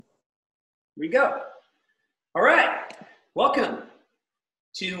we go. All right. Welcome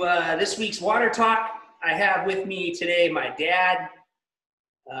to this week's Water Talk. I have with me today my dad.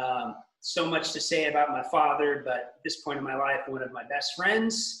 So much to say about my father, but at this point in my life, one of my best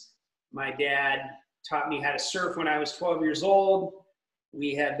friends. My dad taught me how to surf when I was 12 years old.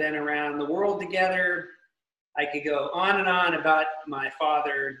 We have been around the world together. I could go on and on about my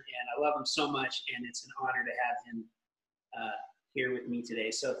father, and I love him so much, and it's an honor to have him here with me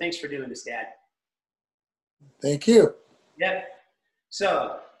today. So thanks for doing this, Dad. Thank you. Yep.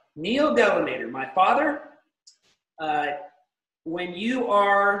 So Neil Delamater, my father, when you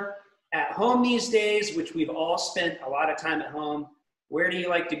are at home these days, which we've all spent a lot of time at home, where do you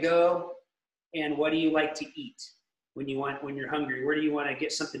like to go, and what do you like to eat when you're hungry? Where do you want to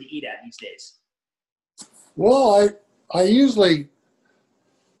get something to eat at these days? Well, I usually,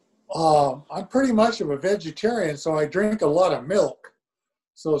 I'm pretty much of a vegetarian, so I drink a lot of milk.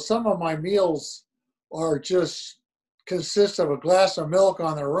 So some of my meals are just consist of a glass of milk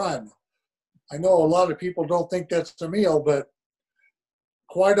on the run. I know a lot of people don't think that's a meal, but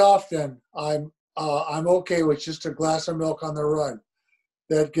quite often I'm okay with just a glass of milk on the run.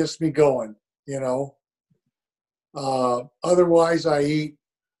 That gets me going, you know. Otherwise, I eat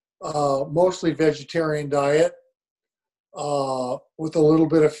mostly vegetarian diet with a little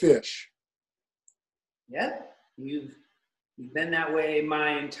bit of fish. Yeah, you've been that way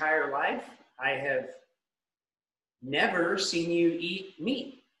my entire life. I have never seen you eat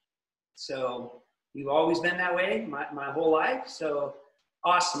meat. So you've always been that way my whole life. So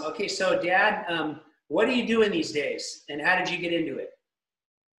awesome. Okay, so Dad, what are you doing these days, and how did you get into it?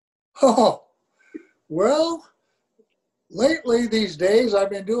 Oh, well, lately these days I've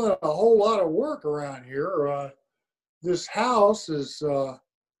been doing a whole lot of work around here. This house is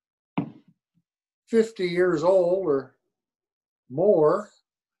 50 years old or more,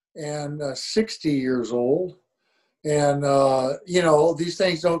 and 60 years old. And, you know, these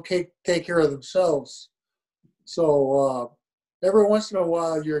things don't take care of themselves. So every once in a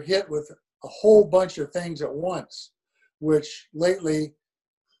while you're hit with a whole bunch of things at once, which lately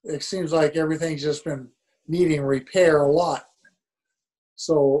it seems like everything's just been needing repair a lot.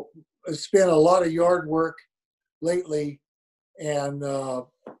 So it's been a lot of yard work lately, and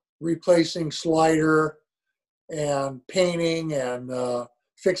replacing slider and painting and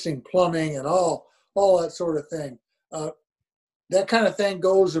fixing plumbing and all that sort of thing. That kind of thing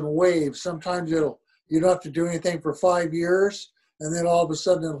goes in waves. Sometimes you don't have to do anything for 5 years, and then all of a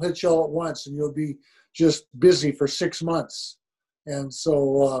sudden it'll hit you all at once, and you'll be just busy for 6 months. And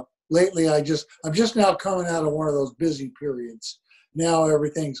so lately I'm just now coming out of one of those busy periods. Now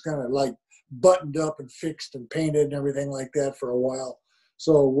everything's kind of like buttoned up and fixed and painted and everything like that for a while.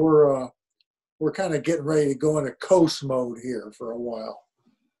 So we're kind of getting ready to go into coast mode here for a while.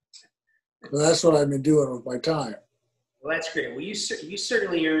 So that's what I've been doing with my time. Well, that's great. Well, you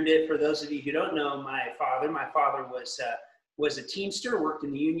certainly earned it. For those of you who don't know, my father was a Teamster, worked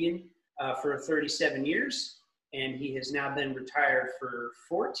in the union for 37 years, and he has now been retired for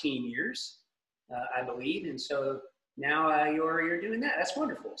 14 years, I believe. And so now you're doing that. That's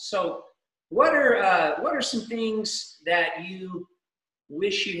wonderful. So what are some things that you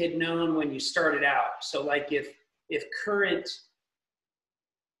wish you had known when you started out? So like if current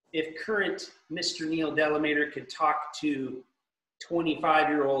Mr. Neil Delamater could talk to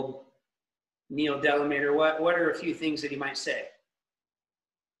 25-year-old Neil Delamater, what are a few things that he might say?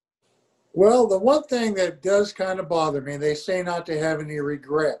 Well, the one thing that does kind of bother me, they say not to have any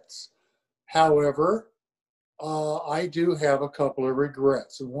regrets. However, I do have a couple of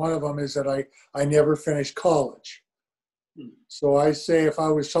regrets. And one of them is that I never finished college. So I say if I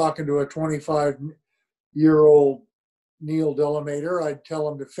was talking to a 25-year-old Neil Delamater, I'd tell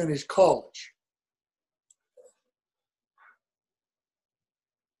him to finish college.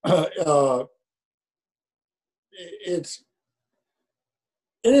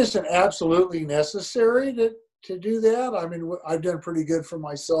 It isn't absolutely necessary to do that. I mean, I've done pretty good for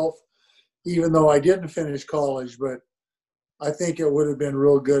myself, even though I didn't finish college, but I think it would have been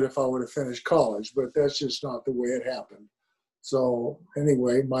real good if I would have finished college, but that's just not the way it happened. So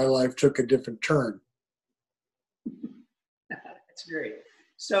anyway, my life took a different turn. That's great.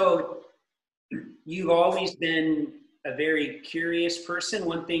 So you've always been a very curious person.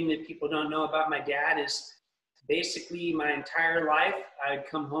 One thing that people don't know about my dad is basically my entire life, I'd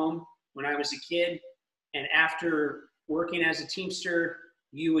come home when I was a kid, and after working as a Teamster,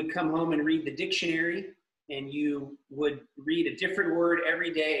 you would come home and read the dictionary, and you would read a different word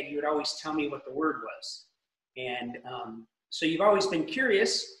every day, and you would always tell me what the word was. And so you've always been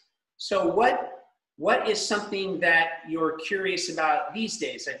curious. So what what is something that you're curious about these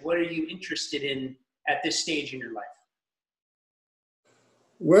days? Like, what are you interested in at this stage in your life?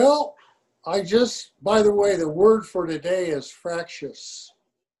 Well, by the way, the word for today is fractious.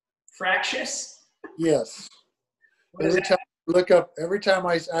 Fractious? Yes. What is that? Every time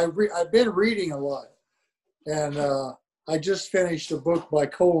I've been reading a lot, and I just finished a book by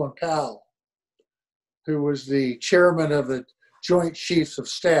Colin Powell, who was the chairman of the Joint Chiefs of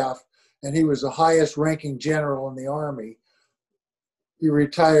Staff, and he was the highest ranking general in the Army. He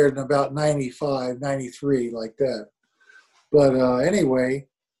retired in about 95, 93, like that. But anyway,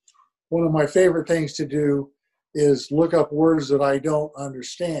 one of my favorite things to do is look up words that I don't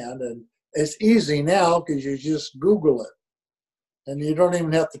understand. And it's easy now because you just Google it and you don't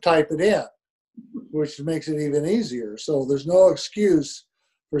even have to type it in, which makes it even easier. So there's no excuse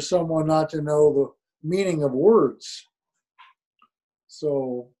for someone not to know the meaning of words.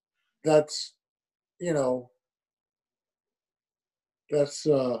 So that's, you know, that's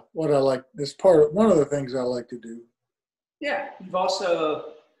what I like. That's one of the things I like to do. Yeah, you've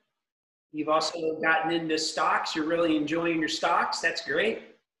also gotten into stocks. You're really enjoying your stocks. That's great.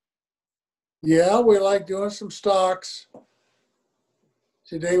 Yeah, we like doing some stocks.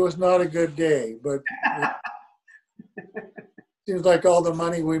 Today was not a good day, but it seems like all the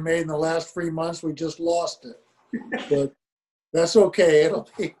money we made in the last 3 months, we just lost it. But that's okay. It'll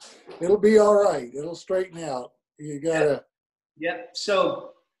be all right. It'll straighten out. You gotta. Yep.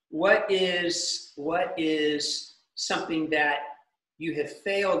 So what is something that you have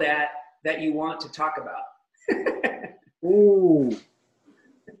failed at that you want to talk about? Ooh.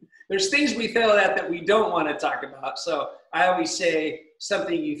 There's things we failed at that we don't want to talk about. So I always say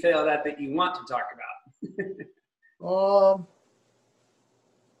something you failed at that you want to talk about.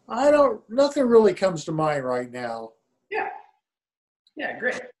 Nothing really comes to mind right now. Yeah. Yeah,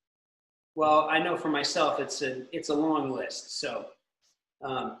 great. Well, I know for myself, it's a long list. So,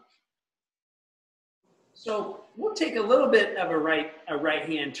 so we'll take a little bit of a right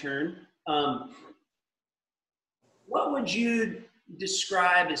hand turn. What would you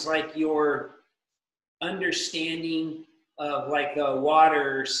describe as like your understanding of like the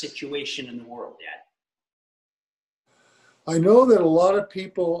water situation in the world, Dad? I know that a lot of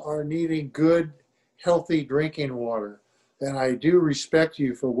people are needing good, healthy drinking water, and I do respect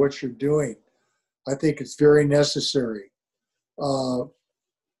you for what you're doing. I think it's very necessary.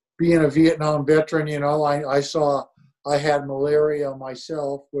 Being a Vietnam veteran, I had malaria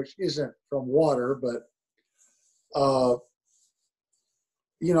myself, which isn't from water, but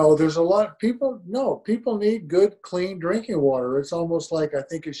there's a lot of people need good, clean drinking water. It's almost like I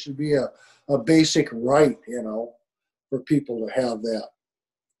think it should be a basic right, for people to have that.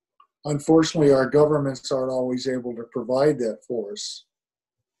 Unfortunately, our governments aren't always able to provide that for us.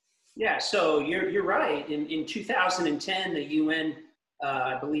 Yeah, so you're right. In 2010, the UN,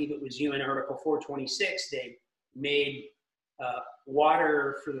 I believe it was UN Article 426, they made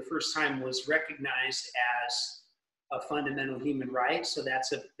water for the first time was recognized as a fundamental human right. So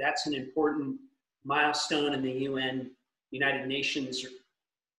that's an important milestone in the United Nations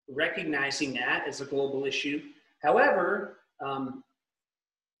recognizing that as a global issue. However,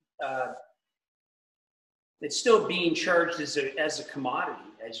 it's still being charged as a commodity,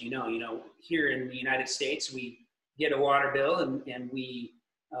 as you know. Here in the United States, we get a water bill and we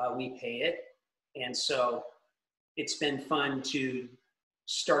pay it, and so it's been fun to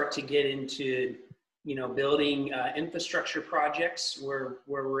start to get into building infrastructure projects where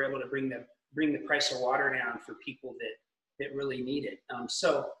we're able to bring the price of water down for people that really need it.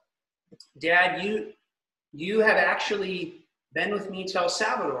 So, Dad, you have actually been with me to El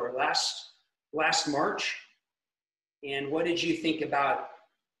Salvador last March. And what did you think about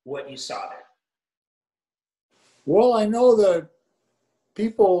what you saw there? Well, I know that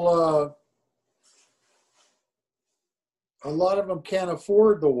people, a lot of them can't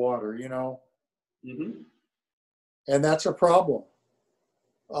afford the water, Mm-hmm. and that's a problem.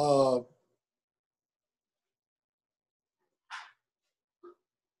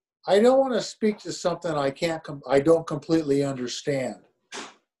 I don't want to speak to something I don't completely understand.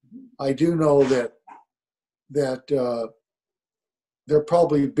 I do know that they're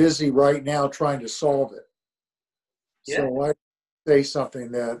probably busy right now trying to solve it. Yeah. So I say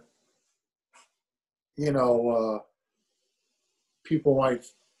something that people might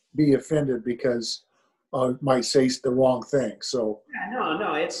be offended because might say the wrong thing. So yeah,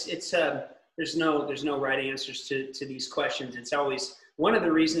 no, it's there's no right answers to these questions. It's always one of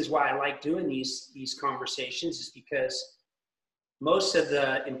the reasons why I like doing these conversations is because most of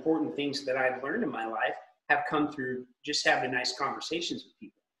the important things that I've learned in my life have come through just having nice conversations with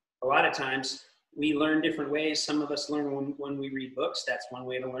people. A lot of times we learn different ways. Some of us learn when we read books. That's one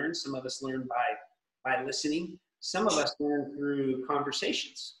way to learn. Some of us learn by listening. Some of us learn through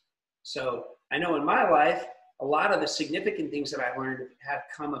conversations. So I know in my life, a lot of the significant things that I've learned have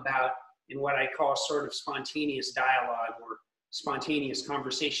come about in what I call sort of spontaneous dialogue or spontaneous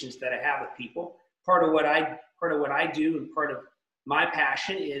conversations that I have with people. Part of what I do and part of my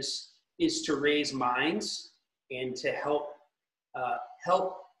passion is to raise minds and to help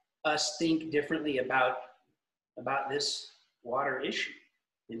us think differently about this water issue.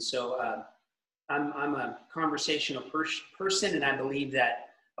 And so I'm a conversational person, and I believe that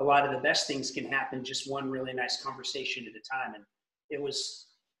a lot of the best things can happen just one really nice conversation at a time. And it was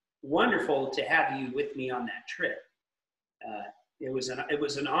wonderful to have you with me on that trip. It was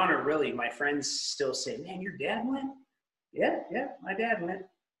an honor, really. My friends still say, "Man, your dad went?" Yeah, my dad went.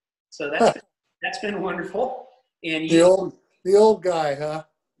 So that's been wonderful. And the old guy, huh?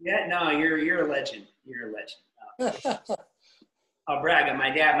 Yeah, no, you're a legend. You're a legend. I'll brag on my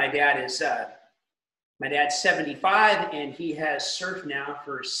dad. My dad's 75, and he has surfed now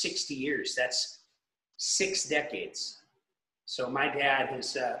for 60 years. That's 6 decades. So my dad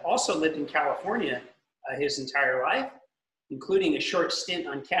has also lived in California his entire life, including a short stint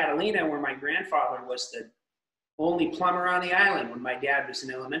on Catalina, where my grandfather was the only plumber on the island when my dad was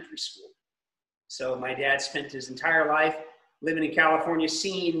in elementary school. So my dad spent his entire life living in California,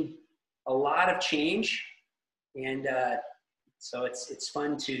 seeing a lot of change. And so it's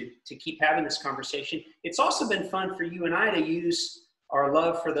fun to keep having this conversation. It's also been fun for you and I to use our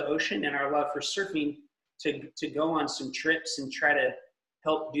love for the ocean and our love for surfing to go on some trips and try to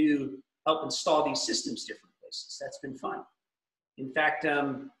help install these systems different places. That's been fun. In fact,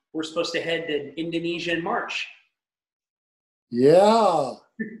 we're supposed to head to Indonesia in March. Yeah,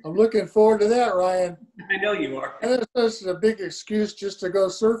 I'm looking forward to that, Ryan. I know you are. This is a big excuse just to go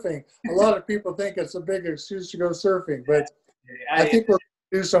surfing. A lot of people think it's a big excuse to go surfing, but I think we're going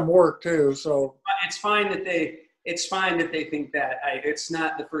to do some work too. So it's fine that they think that. It's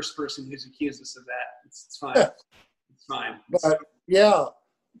not the first person who's accused us of that. It's fine. It's fine. But yeah,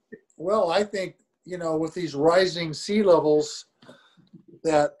 well, I think, with these rising sea levels,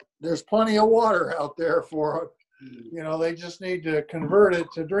 that there's plenty of water out there for it. They just need to convert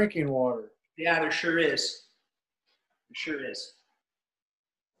it to drinking water. Yeah, there sure is. There sure is.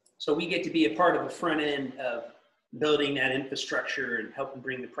 So we get to be a part of the front end of building that infrastructure and helping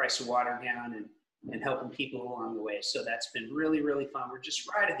bring the price of water down and helping people along the way. So that's been really, really fun. We're just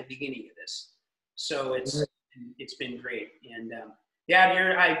right at the beginning of this. So it's been great. And Dad,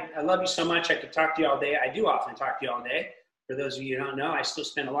 I love you so much. I could talk to you all day. I do often talk to you all day. For those of you who don't know, I still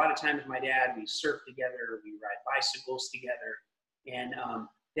spend a lot of time with my dad. We surf together. We ride bicycles together. And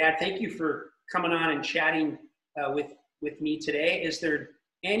Dad, thank you for coming on and chatting with me today. Is there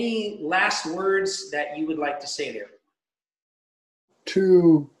any last words that you would like to say there?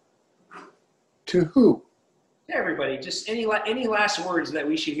 To who? To everybody. Just any last words that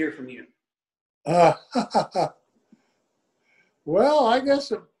we should hear from you. Well, I guess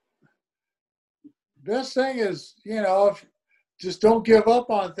the best thing is, just don't give up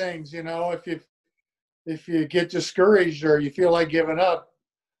on things. If you get discouraged or you feel like giving up,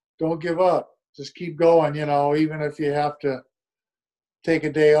 don't give up. Just keep going, even if you have to take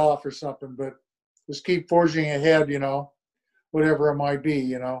a day off or something, but just keep forging ahead, whatever it might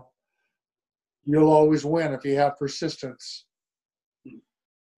be, You'll always win if you have persistence.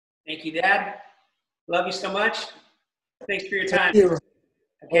 Thank you, Dad. Love you so much. Thanks for your time. Thank you.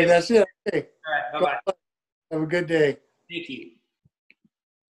 Okay. Oh, that's it. Okay. All right. Bye-bye. Have a good day. Thank you.